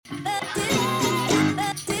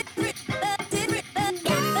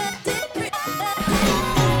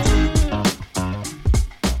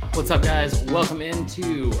What's up, guys? Welcome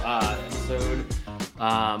into episode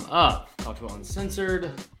of Talk About Uncensored.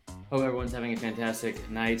 Hope everyone's having a fantastic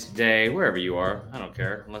night, day, wherever you are. I don't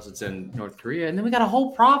care, unless it's in North Korea. And then we got a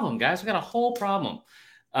whole problem, guys. We got a whole problem.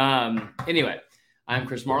 Anyway, I'm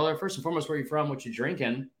Chris Marler. First and foremost, where are you from? What you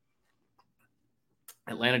drinking?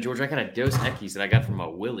 Atlanta, Georgia. I got a Dos Equis that I got from a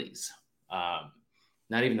Willie's.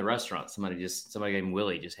 Not even the restaurant. Somebody gave him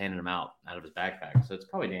Willie, just handing him out of his backpack. So it's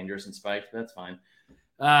probably dangerous and spiked, but that's fine.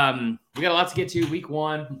 We got a lot to get to. Week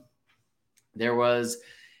one, there was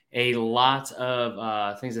a lot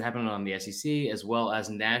of things that happened on the SEC as well as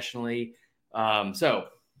nationally. So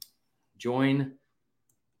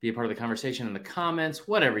be a part of the conversation in the comments,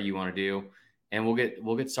 whatever you want to do, and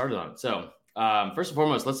we'll get started on it. So first and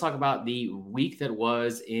foremost, let's talk about the week that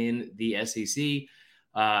was in the SEC,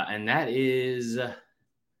 and that is going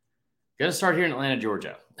to start here in Atlanta,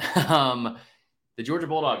 Georgia. The Georgia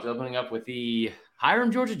Bulldogs opening up with the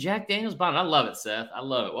Hiram, Georgia Jack Daniels Bond. I love it, Seth. I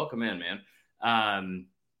love it. Welcome in, man.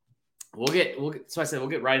 We'll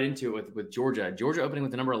get right into it with Georgia. Georgia opening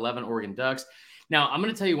with the number 11 Oregon Ducks. Now, I'm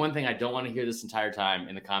going to tell you one thing I don't want to hear this entire time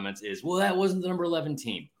in the comments is, well, that wasn't the number 11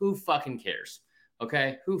 team. Who fucking cares?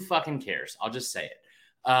 Okay? Who fucking cares? I'll just say it.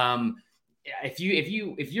 If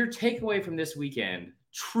your takeaway from this weekend,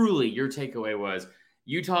 truly your takeaway was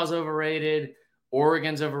Utah's overrated,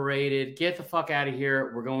 Oregon's overrated, get the fuck out of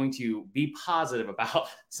here. We're going to be positive about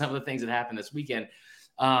some of the things that happened this weekend.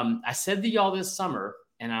 I said to y'all this summer,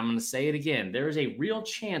 and I'm going to say it again, there is a real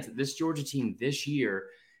chance that this Georgia team this year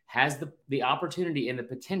has the opportunity and the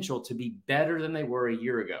potential to be better than they were a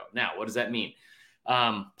year ago. Now, what does that mean?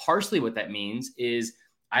 Partially what that means is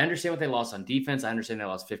I understand what they lost on defense. I understand they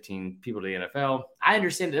lost 15 people to the NFL. I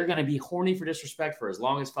understand they're going to be horny for disrespect for as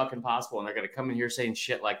long as fucking possible, and they're going to come in here saying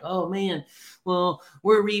shit like, oh, man, well,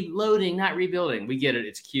 we're reloading, not rebuilding. We get it.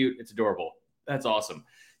 It's cute. It's adorable. That's awesome.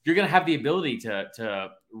 You're going to have the ability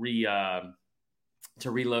to reload,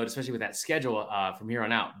 especially with that schedule from here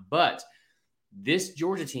on out. But this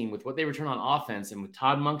Georgia team, with what they return on offense and with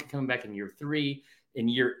Todd Monken coming back in year 3, in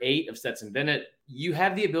year 8 of Stetson Bennett, you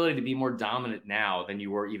have the ability to be more dominant now than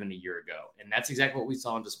you were even a year ago. And that's exactly what we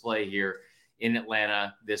saw on display here in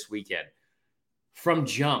Atlanta this weekend. From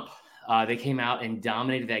jump, they came out and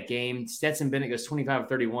dominated that game. Stetson Bennett goes 25 of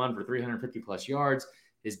 31 for 350 plus yards.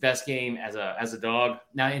 His best game as a dog.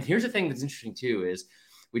 Now, and here's the thing that's interesting too, is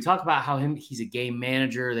we talk about how he's a game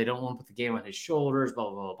manager. They don't want to put the game on his shoulders, blah,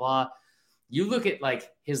 blah, blah, blah. You look at like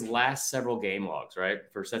his last several game logs, right,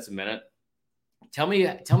 for Stetson Bennett. Tell me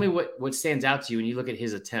what stands out to you when you look at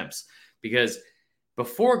his attempts, because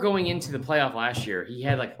before going into the playoff last year, he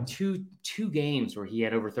had like two games where he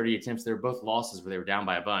had over 30 attempts. They were both losses where they were down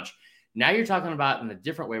by a bunch. Now you're talking about in a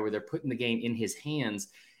different way where they're putting the game in his hands,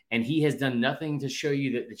 and he has done nothing to show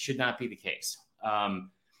you that it should not be the case.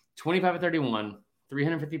 25 of 31,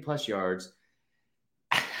 350 plus yards.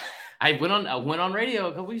 I went on radio a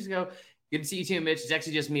couple weeks ago. Good to see you too, Mitch. It's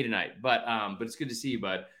actually just me tonight, but it's good to see you,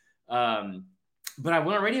 bud. But I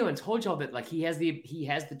went on radio and told y'all that like he has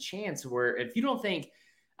the chance where if you don't think,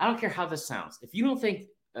 I don't care how this sounds, if you don't think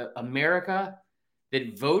America,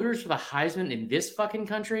 that voters for the Heisman in this fucking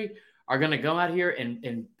country are going to go out here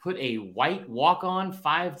and put a white walk-on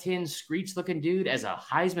 5'10" screech-looking dude as a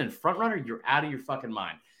Heisman frontrunner, you're out of your fucking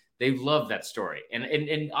mind. They love that story. And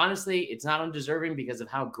honestly, it's not undeserving because of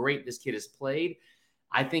how great this kid has played.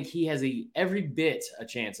 I think he has every bit a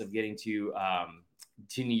chance of getting to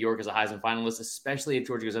New York as a Heisman finalist, especially if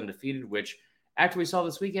Georgia goes undefeated, which after we saw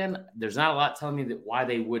this weekend, there's not a lot telling me that why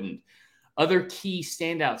they wouldn't. Other key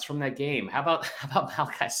standouts from that game. How about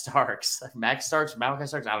Malachi Starks? Malachi Starks? I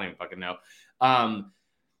don't even fucking know.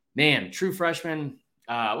 Man, true freshman.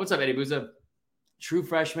 What's up, Eddie Booza? True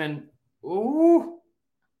freshman. Ooh.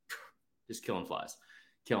 Just killing flies.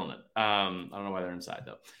 Killing it. I don't know why they're inside,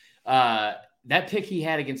 though. That pick he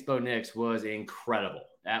had against Bo Nix was incredible.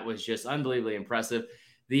 That was just unbelievably impressive.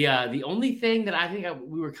 The only thing that I think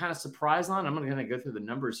we were kind of surprised on, I'm going to go through the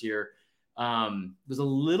numbers here, was a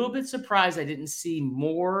little bit surprised I didn't see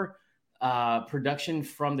more production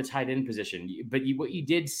from the tight end position. But what you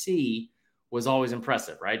did see was always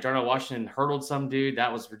impressive, right? Darnell Washington hurdled some dude.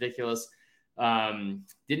 That was ridiculous.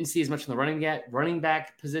 Didn't see as much from the running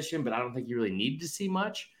back position, but I don't think you really needed to see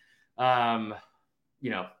much. Ladd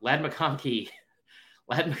McConkey,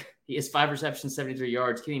 he has 5 receptions, 73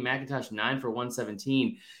 yards. Kenny McIntosh, 9 for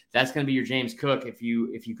 117. That's going to be your James Cook if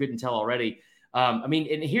you couldn't tell already.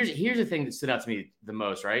 And here's the thing that stood out to me the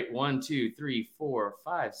most, right? 1, 2, 3, 4,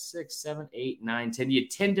 5, 6, 7, 8, 9, 10. You had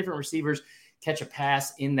 10 different receivers catch a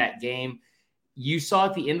pass in that game. You saw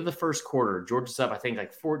at the end of the first quarter, Georgia's up, I think,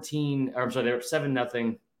 like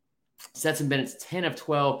 7-0. Stetson Bennett's 10 of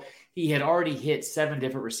 12. He had already hit 7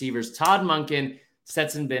 different receivers. Todd Monken,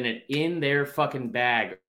 Stetson Bennett in their fucking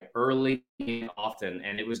bag early and often.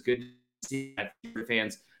 And it was good to see that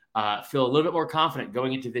fans feel a little bit more confident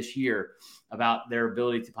going into this year about their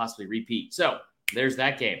ability to possibly repeat. So there's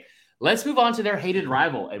that game. Let's move on to their hated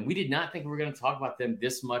rival. And we did not think we were going to talk about them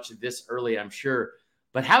this much this early, I'm sure.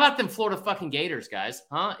 But how about them Florida fucking Gators, guys?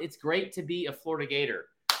 Huh? It's great to be a Florida Gator.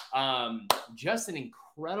 Just an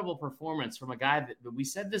incredible performance from a guy that we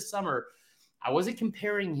said this summer. I wasn't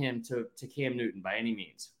comparing him to Cam Newton by any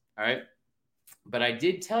means. All right. But I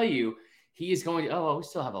did tell you he is going to, we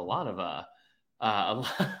still have a lot of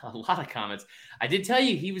comments. I did tell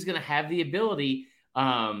you he was going to have the ability,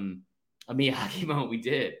 a Miyagi moment we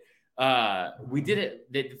did it,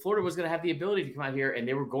 that Florida was going to have the ability to come out here and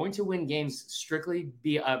they were going to win games strictly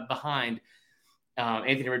behind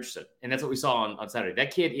Anthony Richardson. And that's what we saw on Saturday.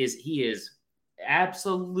 That kid he is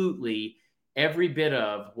absolutely every bit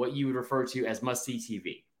of what you would refer to as must-see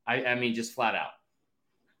TV. I mean, just flat out.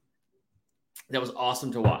 That was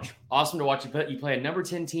awesome to watch. Awesome to watch. You play a number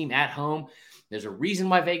 10 team at home. There's a reason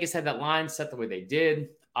why Vegas had that line set the way they did.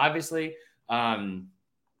 Obviously, I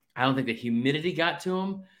don't think the humidity got to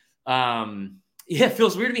them. It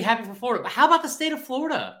feels weird to be happy for Florida. But how about the state of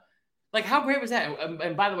Florida? Like, how great was that?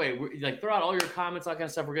 And by the way, throw out all your comments, all kind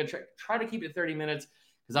of stuff. We're going to try to keep it 30 minutes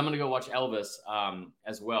because I'm going to go watch Elvis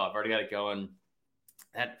as well. I've already got it going.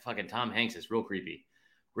 That fucking Tom Hanks is real creepy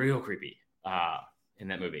in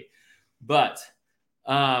that movie. But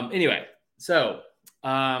anyway, so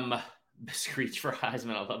Screech for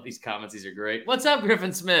Heisman. I love these comments. These are great. What's up,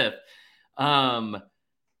 Griffin Smith?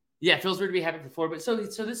 Yeah, it feels weird to be happy for Florida. But so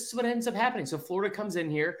this is what ends up happening. So Florida comes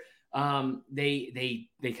in here. They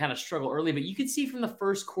kind of struggle early, but you can see from the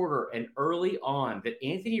first quarter and early on that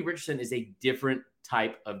Anthony Richardson is a different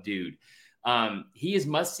type of dude. He is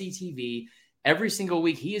must-see TV. Every single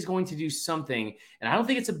week, he is going to do something. And I don't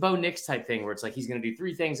think it's a Bo Nix type thing where it's like he's going to do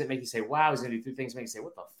 3 things that make you say, wow. He's going to do 3 things that make you say,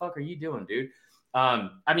 what the fuck are you doing, dude?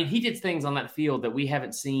 I mean, he did things on that field that we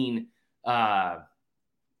haven't seen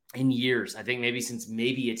in years. I think maybe since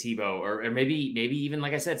maybe a Tebow or maybe even,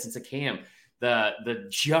 like I said, since a Cam. The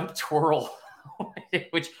jump twirl,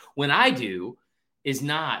 which when I do is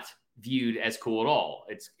not viewed as cool at all.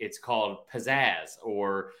 It's called pizzazz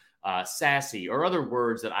or sassy or other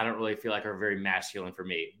words that I don't really feel like are very masculine for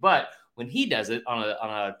me. But when he does it on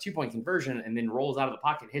a 2-point conversion and then rolls out of the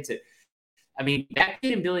pocket, hits it. I mean, that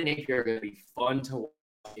kid and Billy Napier are going to be fun to watch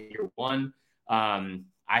in year one.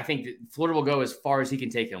 I think that Florida will go as far as he can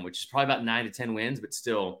take them, which is probably about 9 to 10 wins, but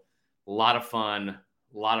still a lot of fun.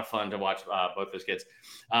 A lot of fun to watch both those kids.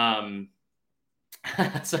 No,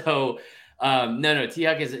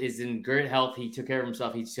 T-Huck is in great health. He took care of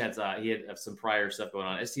himself. He had some prior stuff going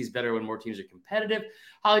on. SC is better when more teams are competitive.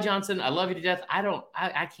 Holly Johnson, I love you to death.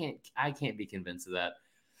 I can't be convinced of that.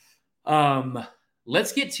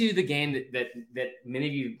 Let's get to the game that many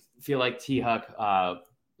of you feel like T-Huck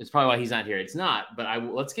is probably why he's not here. It's not, but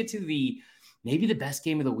let's get to maybe the best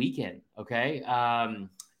game of the weekend. Okay.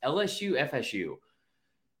 LSU FSU.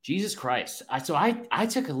 Jesus Christ. I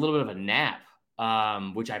took a little bit of a nap,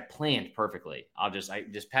 which I planned perfectly. I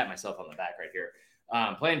just pat myself on the back right here.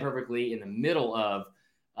 Planned perfectly in the middle of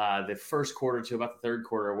the first quarter to about the third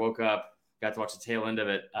quarter. I woke up, got to watch the tail end of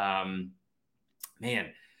it. Man,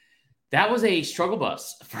 that was a struggle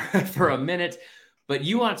bus for a minute. But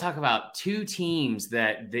you want to talk about 2 teams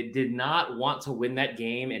that did not want to win that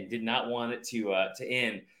game and did not want it to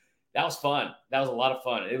end. That was fun. That was a lot of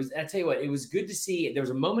fun. I tell you what, it was good to see. There was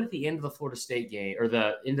a moment at the end of the Florida State game or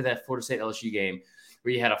the end of that Florida State LSU game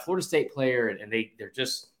where you had a Florida State player and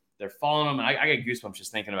they're following him. And I got goosebumps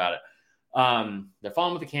just thinking about it. They're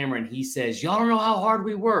following with the camera and he says, y'all don't know how hard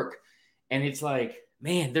we work. And it's like,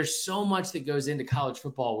 man, there's so much that goes into college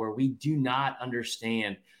football where we do not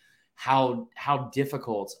understand how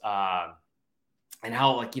difficult and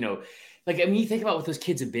how you think about what those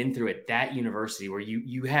kids have been through at that university where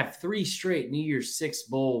you have 3 straight New Year's Six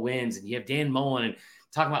bowl wins and you have Dan Mullen and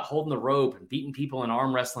talking about holding the rope and beating people in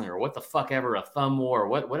arm wrestling or what the fuck ever, a thumb war, or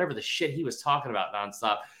whatever the shit he was talking about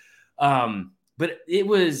nonstop. But it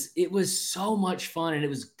was so much fun and it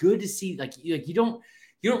was good to see. You don't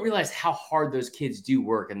realize how hard those kids do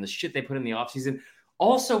work and the shit they put in the offseason.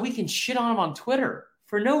 Also, we can shit on them on Twitter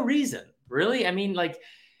for no reason. Really? I mean,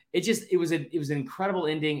 it was an incredible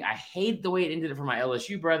ending. I hate the way it ended for my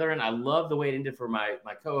LSU brethren. I love the way it ended for my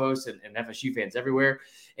co-hosts and FSU fans everywhere.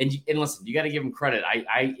 And listen, you got to give them credit.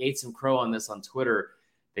 I ate some crow on this on Twitter.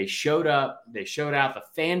 They showed up. They showed out. The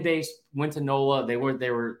fan base went to NOLA. They were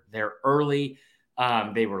there early.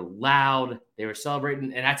 They were loud. They were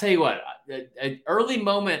celebrating. And I tell you what, an early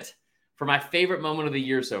moment for my favorite moment of the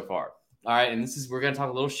year so far. All right, and we're going to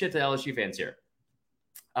talk a little shit to LSU fans here.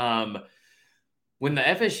 When the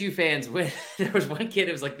FSU fans went, there was one kid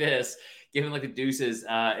who was like this, giving like the deuces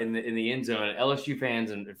in the end zone. LSU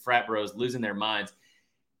fans and frat bros losing their minds.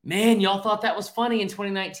 Man, y'all thought that was funny in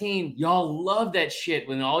 2019. Y'all loved that shit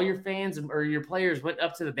when all your fans or your players went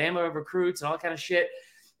up to the Bama recruits and all that kind of shit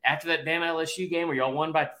after that Bama LSU game where y'all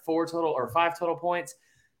won by 5 total points.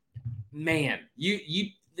 Man,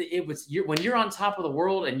 when you're on top of the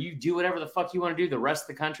world and you do whatever the fuck you want to do, the rest of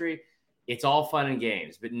the country, it's all fun and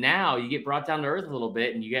games. But now you get brought down to earth a little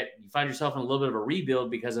bit and you find yourself in a little bit of a rebuild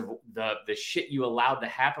because of the shit you allowed to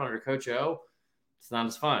happen under Coach O. It's not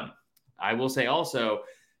as fun. I will say also,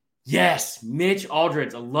 yes, Mitch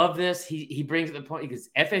Aldridge. I love this. He brings it to the point because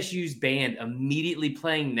FSU's band immediately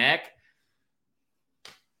playing neck.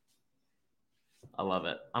 I love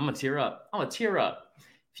it. I'm going to tear up.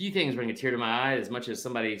 Few things bring a tear to my eye as much as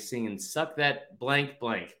somebody singing "Suck That Blank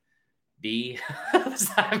Blank." B.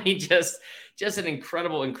 I mean, just an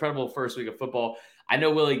incredible first week of football. I know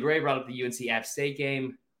Willie Gray brought up the UNC App State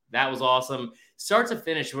game. That was awesome. Start to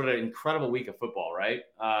finish, what an incredible week of football, right?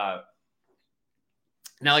 Now,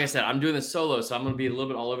 like I said, I'm doing this solo, so I'm going to be a little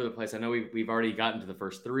bit all over the place. I know we've already gotten to the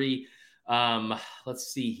first 3.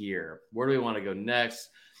 Let's see here. Where do we want to go next?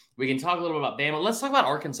 We can talk a little bit about Bama. Let's talk about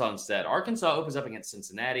Arkansas instead. Arkansas opens up against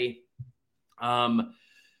Cincinnati.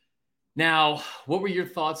 Now, what were your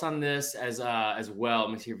thoughts on this as well?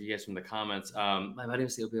 Let me see if you guys from the comments. My buddy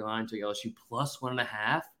was the opening line to LSU plus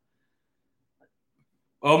 1.5.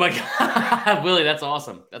 Oh my God, Willie, that's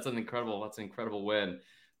awesome. That's an incredible win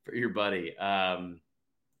for your buddy. All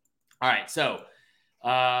right, so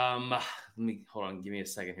let me hold on. Give me a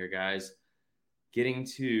second here, guys. Getting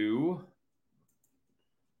to.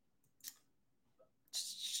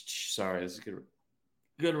 Sorry, this is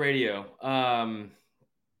good radio.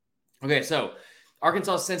 Okay, so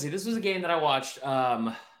Arkansas Cincy. This was a game that I watched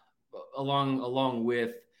along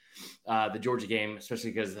with the Georgia game,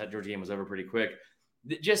 especially because that Georgia game was over pretty quick.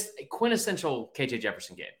 Just a quintessential KJ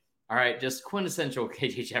Jefferson game. All right, just quintessential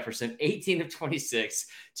KJ Jefferson. 18 of 26,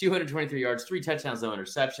 223 yards, 3 touchdowns, no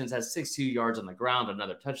interceptions. Has 62 yards on the ground,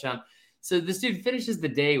 another touchdown. So this dude finishes the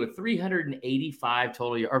day with 285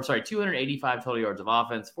 total yards of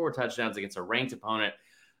offense, 4 touchdowns against a ranked opponent.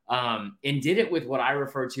 And did it with what I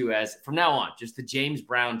refer to as, from now on, just the James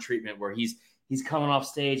Brown treatment, where he's coming off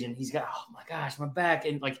stage and he's got, oh my gosh, my back,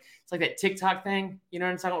 and like it's like that TikTok thing, you know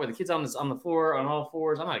what I'm talking about, where the kid's on the floor on all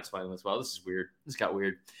fours. I'm not explaining this well. This is weird. This got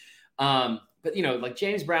weird. But you know, like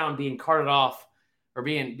James Brown being carted off or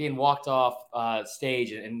being walked off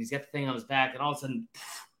stage, and he's got the thing on his back, and all of a sudden,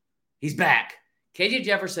 he's back. KJ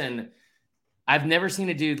Jefferson. I've never seen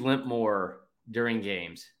a dude limp more during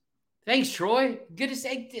games. Thanks, Troy. Good to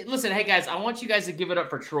say. Listen, hey, guys, I want you guys to give it up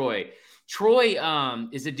for Troy. Troy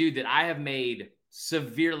is a dude that I have made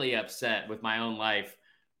severely upset with my own life.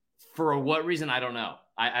 For what reason, I don't know.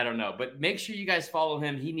 I don't know. But make sure you guys follow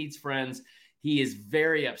him. He needs friends. He is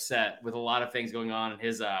very upset with a lot of things going on in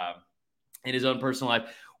his own personal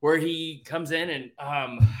life, where he comes in and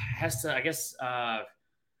has to, I guess,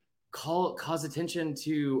 cause attention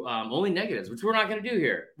to only negatives, which we're not going to do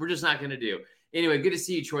here. We're just not going to do. Anyway, good to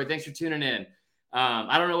see you, Troy. Thanks for tuning in.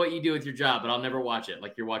 I don't know what you do with your job, but I'll never watch it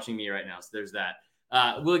like you're watching me right now. So there's that.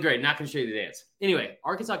 Willie Gray, not going to show you the dance. Anyway,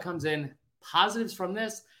 Arkansas comes in. Positives from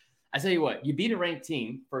this. I tell you what, you beat a ranked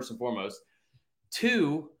team, first and foremost.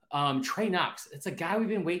 2, Trey Knox. It's a guy we've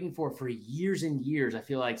been waiting for years and years, I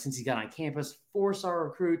feel like, since he got on campus. 4-star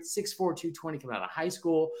recruit, 6'4", 220, coming out of high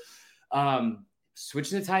school.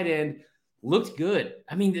 Switching to tight end. Looked good.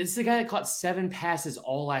 I mean, this is a guy that caught 7 passes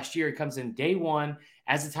all last year. He comes in day 1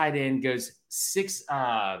 as a tight end, goes 6,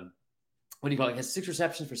 has 6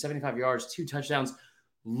 receptions for 75 yards, 2 touchdowns.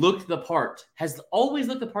 Looked the part. Has always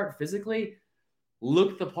looked the part physically.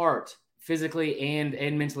 Looked the part physically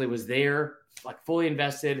and mentally. Was there, like, fully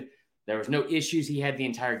invested. There was no issues. He had the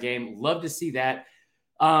entire game. Love to see that.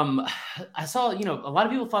 I saw, a lot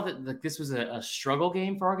of people thought that this was a struggle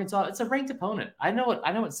game for Arkansas. It's a ranked opponent. I know what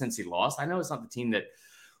Cincy lost. I know it's not the team that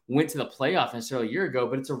went to the playoff necessarily a year ago,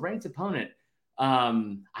 but it's a ranked opponent.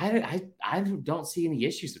 I don't see any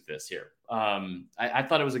issues with this here. I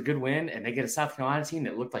thought it was a good win, and they get a South Carolina team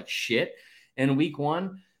that looked like shit in week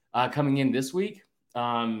 1, coming in this week.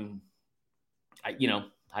 I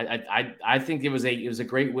think it was a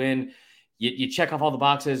great win. You check off all the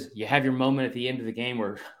boxes. You have your moment at the end of the game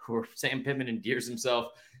where Sam Pittman endears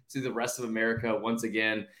himself to the rest of America once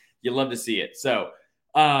again. You love to see it. So,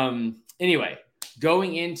 anyway,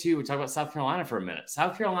 we'll talk about South Carolina for a minute.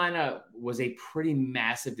 South Carolina was a pretty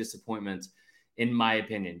massive disappointment in my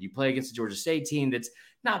opinion. You play against the Georgia State team that's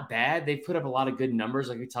not bad. They've put up a lot of good numbers,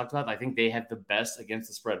 like we talked about. I think they have the best against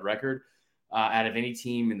the spread record out of any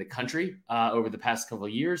team in the country over the past couple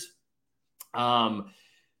of years.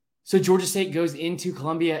 So Georgia State goes into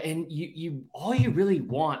Columbia, and you all you really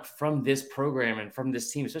want from this program and from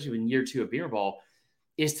this team, especially in year 2 of Beamer Ball,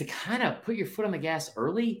 is to kind of put your foot on the gas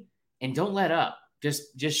early and don't let up.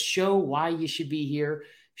 Just show why you should be here.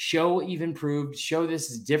 Show what you've improved. Show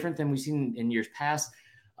this is different than we've seen in years past,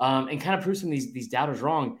 and kind of prove some of these doubters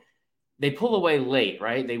wrong. They pull away late,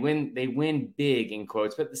 right? They win big in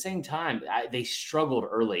quotes, but at the same time, they struggled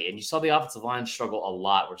early, and you saw the offensive line struggle a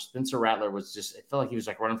lot. Where Spencer Rattler was it felt like he was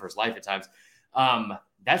like running for his life at times.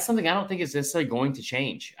 That's something I don't think is necessarily going to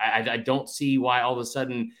change. I don't see why all of a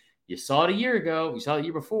sudden you saw it a year ago, you saw it a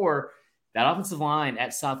year before. That offensive line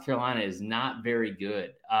at South Carolina is not very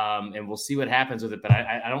good, and we'll see what happens with it. But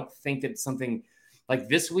I don't think that something like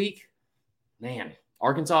this week, man,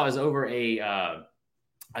 Arkansas is over a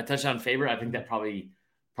touchdown favorite. I think that probably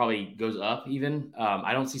goes up even.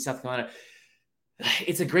 I don't see South Carolina.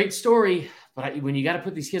 It's a great story, but when you got to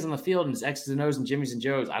put these kids on the field and it's X's and O's and Jimmys and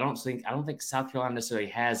Joes, I don't think South Carolina necessarily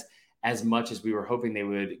has as much as we were hoping they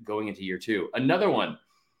would going into year 2. Another one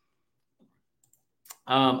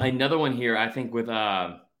here, I think with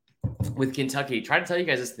Kentucky. Tried to tell you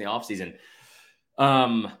guys this in the offseason.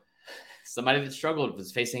 Somebody that struggled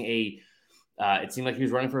was facing it seemed like he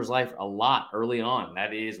was running for his life a lot early on.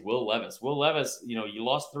 That is Will Levis. Will Levis, you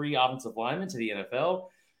lost 3 offensive linemen to the NFL.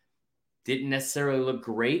 Didn't necessarily look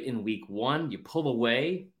great in week 1. You pull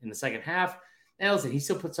away in the second half. And listen, he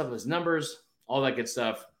still puts up his numbers, all that good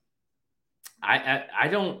stuff. I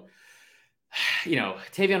don't,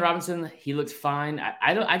 Tavion Robinson, he looked fine.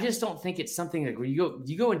 I just don't think it's something like when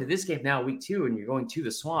you go into this game now, week 2, and you're going to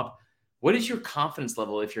the Swamp. What is your confidence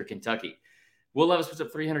level if you're Kentucky? Will Levis puts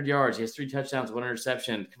up 300 yards. He has 3 touchdowns, 1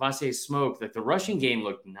 interception. Kavosiey smoked. Like the rushing game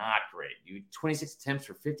looked not great. 26 attempts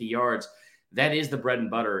for 50 yards. That is the bread and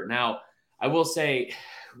butter. Now, I will say,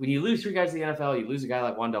 when you lose 3 guys to the NFL, you lose a guy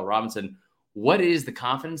like Wan'Dale Robinson. What is the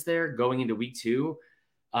confidence there going into week 2?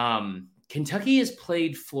 Kentucky has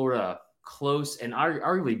played Florida close and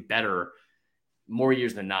arguably better more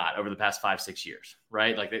years than not over the past 5-6 years,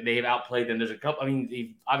 right? Like they've outplayed them. There's a couple. I mean,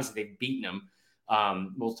 they've beaten them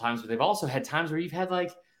multiple times, but they've also had times where you've had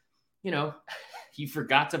you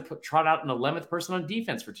forgot to trot out an 11th person on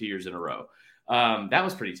defense for 2 years in a row. That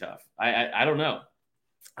was pretty tough. I don't know.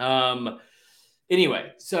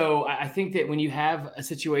 Anyway, so I think that when you have a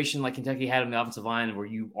situation like Kentucky had on the offensive line where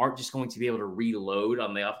you aren't just going to be able to reload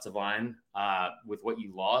on the offensive line with what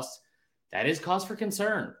you lost, that is cause for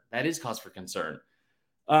concern.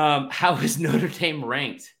 How is Notre Dame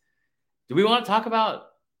ranked? Do we want to talk about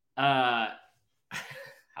how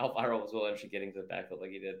viral was Will Anderson getting to the backfield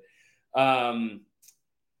like he did?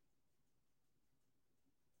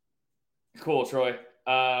 Cool, Troy.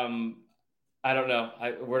 I don't know.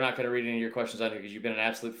 We're not going to read any of your questions on here because you've been an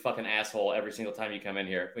absolute fucking asshole every single time you come in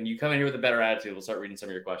here. When you come in here with a better attitude, we'll start reading some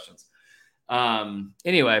of your questions.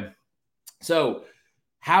 Anyway, so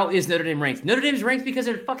how is Notre Dame ranked? Notre Dame's ranked because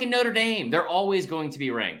they're fucking Notre Dame. They're always going to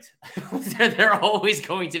be ranked. They're always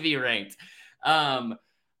going to be ranked. I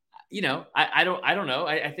don't know.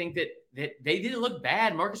 I think that they didn't look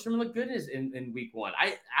bad. Marcus Freeman looked good in week 1.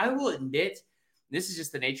 I will admit, this is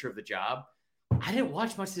just the nature of the job. I didn't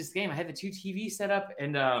watch much of this game. I had the 2 TVs set up,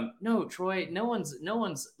 and no, Troy, no one's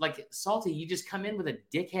like salty. You just come in with a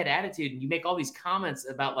dickhead attitude, and you make all these comments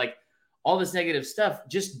about like all this negative stuff.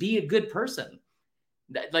 Just be a good person.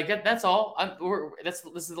 That's all. This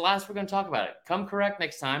is the last we're going to talk about it. Come correct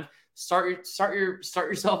next time. Start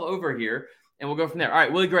yourself over here, and we'll go from there. All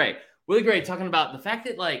right, Willie Gray talking about the fact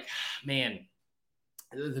that the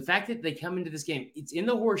fact that they come into this game, it's in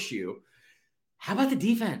the Horseshoe. How about the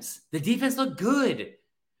defense? The defense looked good.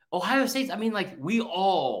 Ohio State, we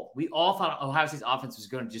all thought Ohio State's offense was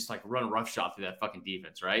going to just run roughshod through that fucking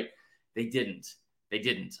defense, right? They didn't.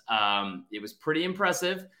 It was pretty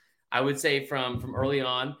impressive, I would say, from early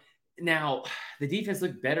on. Now, the defense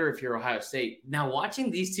looked better if you're Ohio State. Now, watching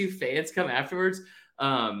these 2 fans come afterwards,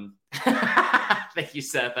 thank you,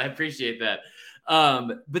 Seth. I appreciate that.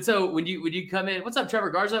 But so when you come in, what's up, Trevor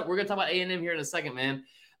Garza? We're going to talk about A&M here in a second, man.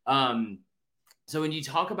 So when you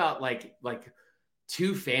talk about like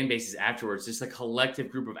 2 fan bases afterwards, just a collective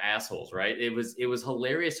group of assholes, right? It was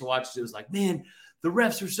hilarious to watch. It was like, man, the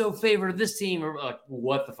refs are so favored of this team, or like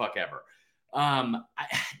what the fuck ever.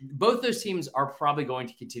 Both those teams are probably going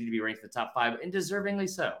to continue to be ranked in the top 5, and deservingly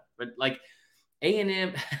so. But like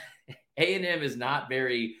A&M is not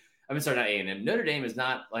very. Not A&M. Notre Dame is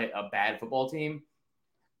not like a bad football team.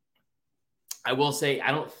 I will say,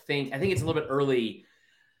 I think it's a little bit early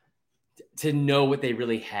to know what they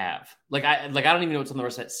really have. I don't even know what's on the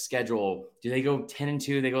rest of that schedule. Do they go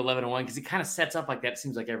 10-2? They go 11-1? Because it kind of sets up like that. It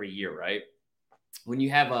seems like every year, right? When you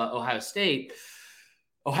have Ohio State,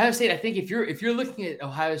 I think if you're looking at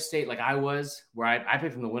Ohio State like I was, where I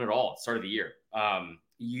picked them to win it all at the start of the year,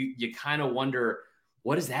 you kind of wonder,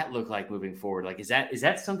 what does that look like moving forward? Like, is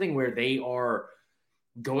that something where they are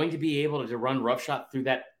going to be able to run roughshod through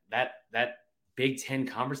that Big Ten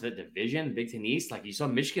conference, that division, Big Ten East? Like, you saw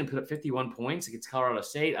Michigan put up 51 points against Colorado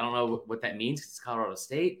State. I don't know what that means. It's Colorado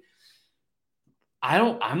State.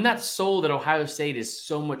 I'm not sold that Ohio State is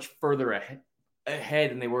so much further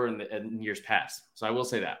ahead than they were in years past. So I will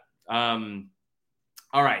say that.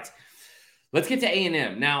 All right, let's get to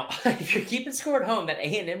A&M now. If you're keeping score at home, that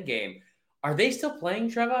A&M game, are they still playing,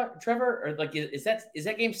 Trevor? Or like, is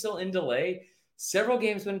that game still in delay? Several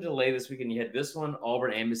games went in delay this weekend. You had this one,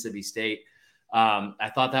 Auburn and Mississippi State. I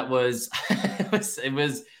thought that was it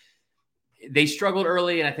was they struggled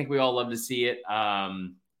early, and I think we all love to see it.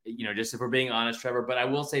 Just if we're being honest, Trevor. But I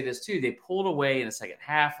will say this too: they pulled away in the second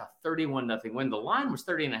half, a 31-0 win. The line was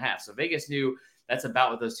 30.5, so Vegas knew that's about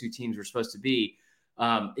what those two teams were supposed to be.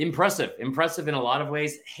 Impressive in a lot of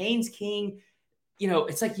ways. Haynes King,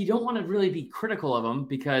 it's like you don't want to really be critical of him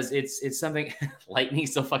because it's something. Lightning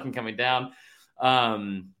still fucking coming down.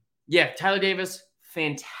 Tyler Davis,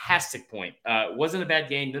 fantastic point. Wasn't a bad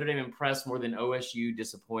game. Notre Dame impressed more than OSU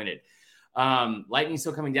disappointed. Lightning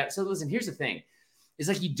still coming down. So listen, here's the thing. It's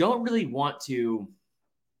like you don't really want to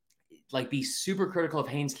be super critical of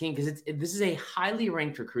Haynes King because this is a highly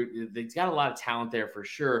ranked recruit. They've got a lot of talent there for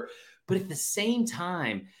sure. But at the same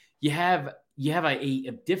time, you have a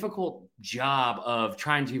difficult job of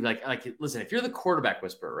trying to listen, if you're the quarterback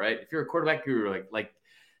whisperer, right? If you're a quarterback guru,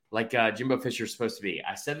 like Jimbo Fisher is supposed to be.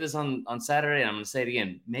 I said this on Saturday, and I'm going to say it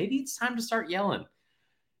again. Maybe it's time to start yelling.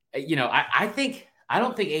 I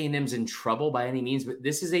don't think A&M's in trouble by any means, but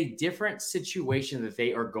this is a different situation that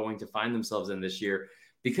they are going to find themselves in this year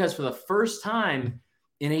because for the first time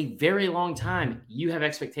in a very long time, you have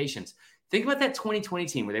expectations. Think about that 2020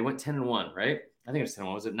 team where they went 10-1, right? I think it was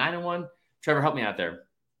 10-1. Was it 9-1? Trevor, help me out there.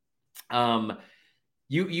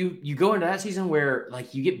 You go into that season where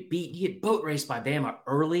you get boat raced by Bama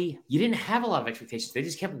early. You didn't have a lot of expectations. They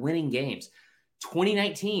just kept winning games.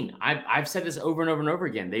 2019, I've said this over and over and over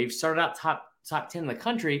again. They've started out top 10 in the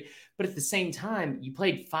country, but at the same time, you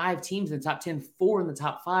played 5 teams in the top 10, 4 in the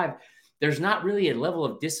top 5. There's not really a level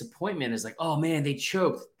of disappointment as oh man, they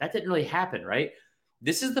choked. That didn't really happen, right?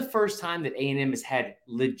 This is the first time that A&M has had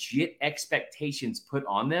legit expectations put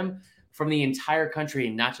on them from the entire country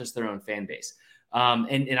and not just their own fan base.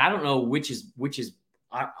 And I don't know which is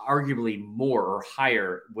arguably more or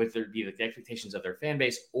higher, whether it be the expectations of their fan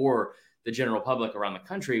base or the general public around the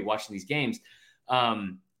country watching these games.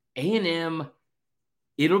 A&M,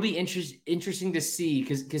 it'll be interesting to see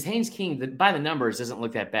because Haynes King, by the numbers, doesn't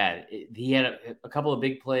look that bad. He had a couple of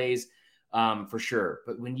big plays for sure.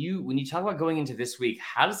 But when you talk about going into this week,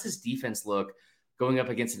 how does this defense look going up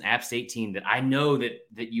against an App State team that I know that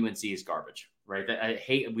UNC is garbage, right?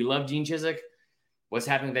 We love Gene Chizik. What's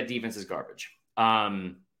happening with that defense is garbage.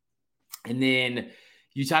 And then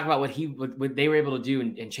you talk about what they were able to do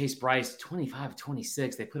and Chase Bryce,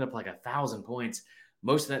 25-26. They put up 1,000 points.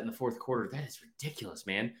 Most of that in the fourth quarter. That is ridiculous,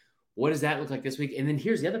 man. What does that look like this week? And then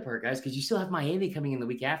here's the other part, guys, because you still have Miami coming in the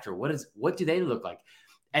week after. What do they look like?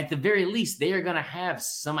 At the very least, they are going to have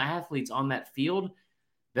some athletes on that field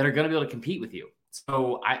that are going to be able to compete with you.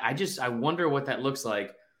 So I wonder what that looks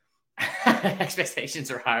like. Expectations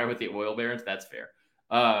are higher with the oil barons. That's fair.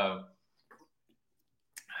 All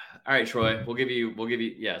right, Troy, we'll give you.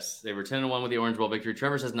 Yes, they were 10-1 with the Orange Bowl victory.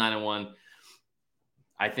 Trevor says 9-1.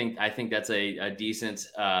 I think that's a decent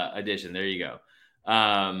addition. There you go.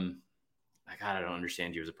 I don't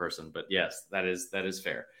understand you as a person, but yes, that is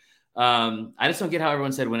fair. I just don't get how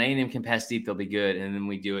everyone said when A&M can pass deep, they'll be good, and then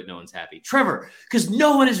we do it, no one's happy. Trevor, because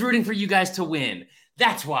no one is rooting for you guys to win.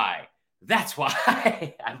 That's why.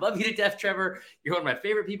 I love you to death, Trevor. You're one of my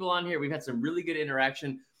favorite people on here. We've had some really good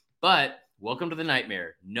interaction, but welcome to the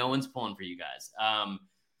nightmare. No one's pulling for you guys.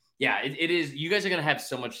 It is. You guys are going to have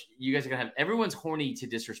so much. You guys are going to have everyone's horny to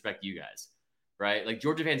disrespect you guys, right? Like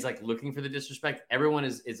Georgia fans looking for the disrespect. Everyone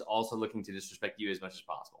is also looking to disrespect you as much as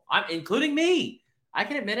possible. Including me. I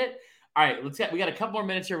can admit it. All right, we got a couple more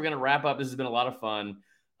minutes here. We're going to wrap up. This has been a lot of fun.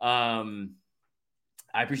 I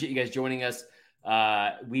appreciate you guys joining us.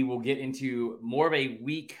 We will get into more of a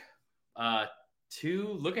week 2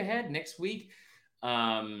 look ahead next week.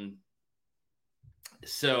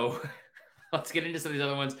 So let's get into some of these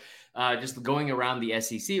other ones. Just going around the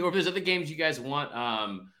SEC, or if there's other games you guys want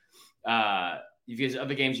If you guys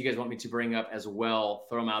other games you guys want me to bring up as well,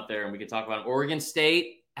 throw them out there and we can talk about them. Oregon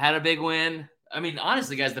State had a big win. I mean,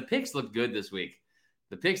 honestly, guys, the picks look good this week.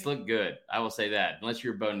 The picks look good. I will say that, unless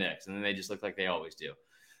you're Bo Nix, and then they just look like they always do.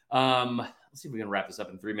 Let's see if we can wrap this up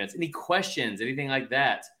in 3 minutes. Any questions, anything like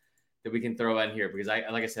that we can throw in here? Because like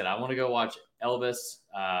I said, I want to go watch Elvis.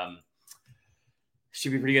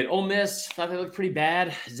 Should be pretty good. Ole Miss, thought they looked pretty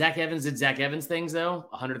bad. Zach Evans did Zach Evans things though.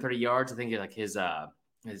 130 yards. I think like his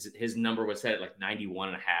number was set at like 91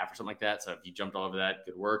 and a half or something like that. So if you jumped all over that,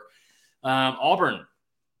 good work. Auburn.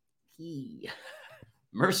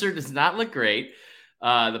 Mercer does not look great.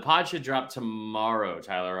 The pod should drop tomorrow,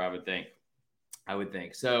 Tyler, I would think.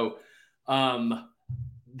 So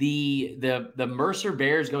the Mercer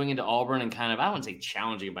Bears going into Auburn and kind of, I wouldn't say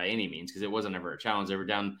challenging by any means, because it wasn't ever a challenge. They were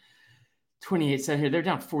down 28-7 here. They're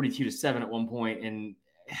down 42-7 at one point, and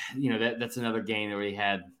that's another game where they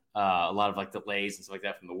had a lot of like delays and stuff like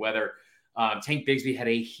that from the weather. Tank Bigsby had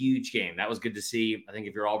a huge game. That was good to see. I think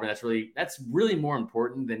if you're Auburn, that's really more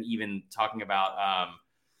important than even talking about.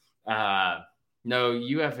 No,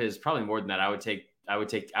 UF is probably more than that. I would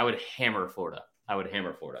hammer Florida.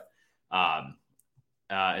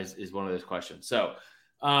 Is one of those questions. So,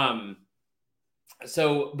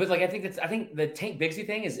 but like I think the Tank Bigsby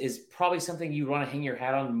thing is probably something you want to hang your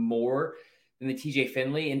hat on more than the TJ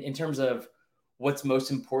Finley in terms of what's most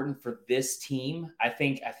important for this team. I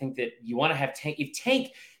think that you want to have Tank.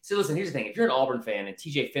 So listen, here's the thing: if you're an Auburn fan and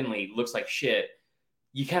TJ Finley looks like shit,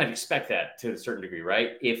 you kind of expect that to a certain degree,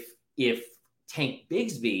 right? If Tank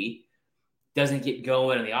Bigsby doesn't get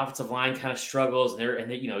going and the offensive line kind of struggles,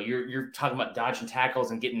 and you're talking about dodging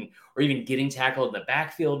tackles and getting tackled in the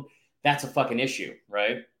backfield, that's a fucking issue,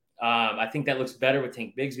 right? I think that looks better with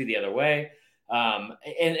Tank Bigsby the other way.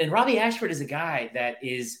 And Robbie Ashford is a guy that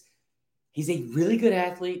he's a really good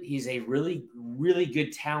athlete. He's a really, really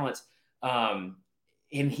good talent. And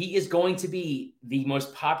he is going to be the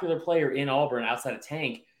most popular player in Auburn outside of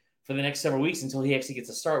Tank for the next several weeks until he actually gets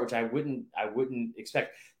a start, which I wouldn't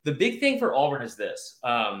expect. The big thing for Auburn is this.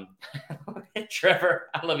 Trevor,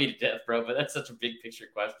 I love you to death, bro, but that's such a big picture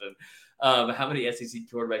question. How many SEC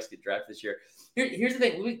quarterbacks get drafted this year? Here's the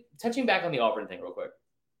thing. Touching back on the Auburn thing real quick.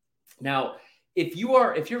 Now, if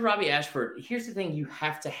you're Robbie Ashford, here's the thing you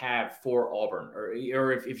have to have for Auburn,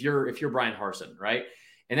 or if you're Brian Harsin, right?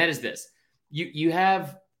 And that is this: you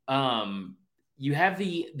have the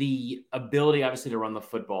ability, obviously, to run the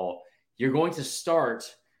football. You're going to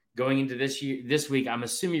start going into this week. I'm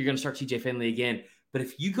assuming you're going to start TJ Finley again. But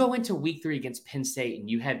if you go into week 3 against Penn State and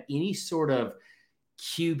you have any sort of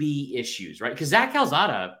QB issues, right? Because Zach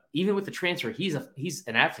Calzada, even with the transfer, he's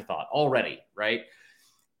an afterthought already, right?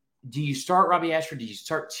 Do you start Robbie Ashford? Do you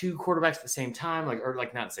start 2 quarterbacks at the same time? Or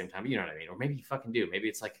not at the same time, but you know what I mean? Or maybe you fucking do. Maybe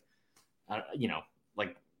it's like,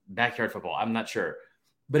 like backyard football. I'm not sure.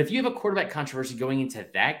 But if you have a quarterback controversy going into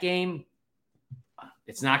that game,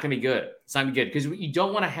 it's not going to be good. It's not going to be good, because what you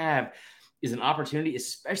don't want to have is an opportunity,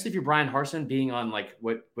 especially if you're Brian Harsin, being on like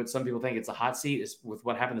what some people think it's a hot seat is with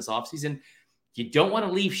what happened this offseason. You don't want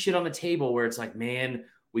to leave shit on the table where it's like, man,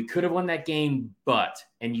 we could have won that game,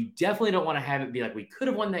 and you definitely don't want to have it be like, we could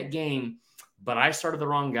have won that game, but I started the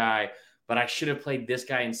wrong guy, but I should have played this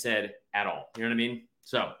guy instead at all. You know what I mean?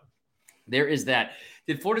 So there is that.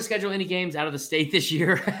 Did Florida schedule any games out of the state this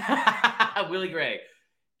year? Willie Gray.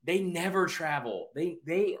 They never travel. They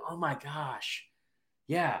oh my gosh.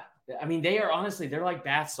 Yeah. I mean, they're like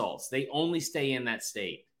bath salts. They only stay in that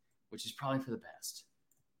state, which is probably for the best.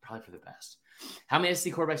 How many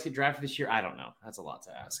SEC quarterbacks get drafted this year? I don't know. That's a lot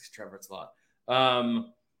to ask, Trevor. It's a lot. I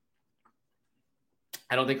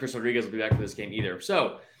don't think Chris Rodriguez will be back for this game either.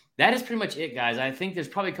 So that is pretty much it, guys. I think there's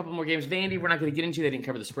probably a couple more games. Vandy, we're not going to get into. They didn't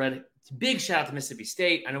cover the spread. It's a big shout out to Mississippi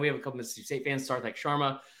State. I know we have a couple Mississippi State fans, Sarthak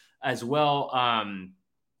Sharma as well.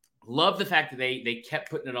 Love the fact that they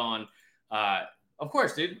kept putting it on. Of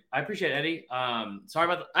course, dude. I appreciate it, Eddie. Sorry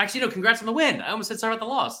about actually, no, congrats on the win. I almost said sorry about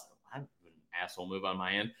the loss. I'm an asshole move on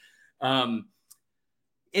my end.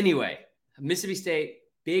 Anyway, Mississippi State,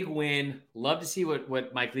 big win. Love to see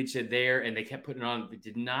what Mike Leach did there, and they kept putting it on. They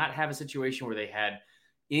did not have a situation where they had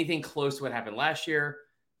anything close to what happened last year.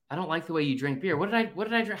 I don't like the way you drink beer. What did I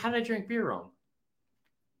drink? How did I drink beer wrong?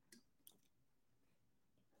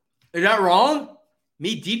 Is that wrong?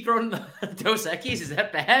 Me deep throating the Dos Equis? Is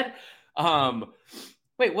that bad?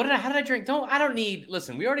 Wait, how did I drink?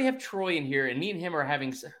 Listen, we already have Troy in here, and me and him are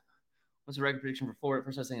having, what's the record prediction for Florida?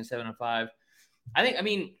 First I was saying 7-5. I think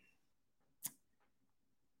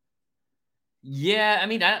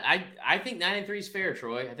 9-3 is fair,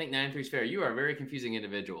 Troy. I think 9-3 is fair. You are a very confusing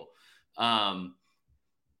individual. Hold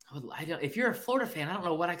if you're a Florida fan, I don't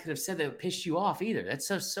know what I could have said that pissed you off either.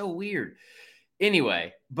 That's so weird.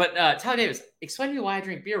 Anyway, but Tyler Davis, explain to me why I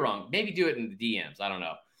drink beer wrong. Maybe do it in the DMs. I don't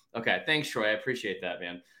know. Okay, thanks, Troy. I appreciate that,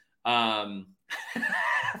 man. I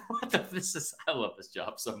love this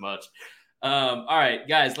job so much. All right,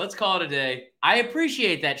 guys, let's call it a day. I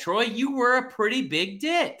appreciate that, Troy. You were a pretty big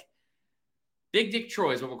dick. Big Dick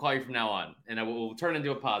Troy is what we'll call you from now on, and we'll turn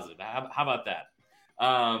into a positive. How about that?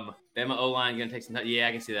 Bama O-line going to take some time. Yeah,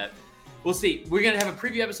 I can see that. We'll see. We're going to have a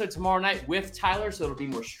preview episode tomorrow night with Tyler, so it'll be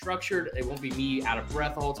more structured. It won't be me out of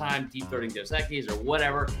breath the whole time, deep throating Dos Equis or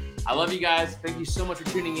whatever. I love you guys. Thank you so much for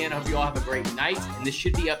tuning in. I hope you all have a great night, and this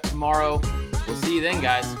should be up tomorrow. We'll see you then,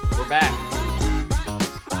 guys. We're back.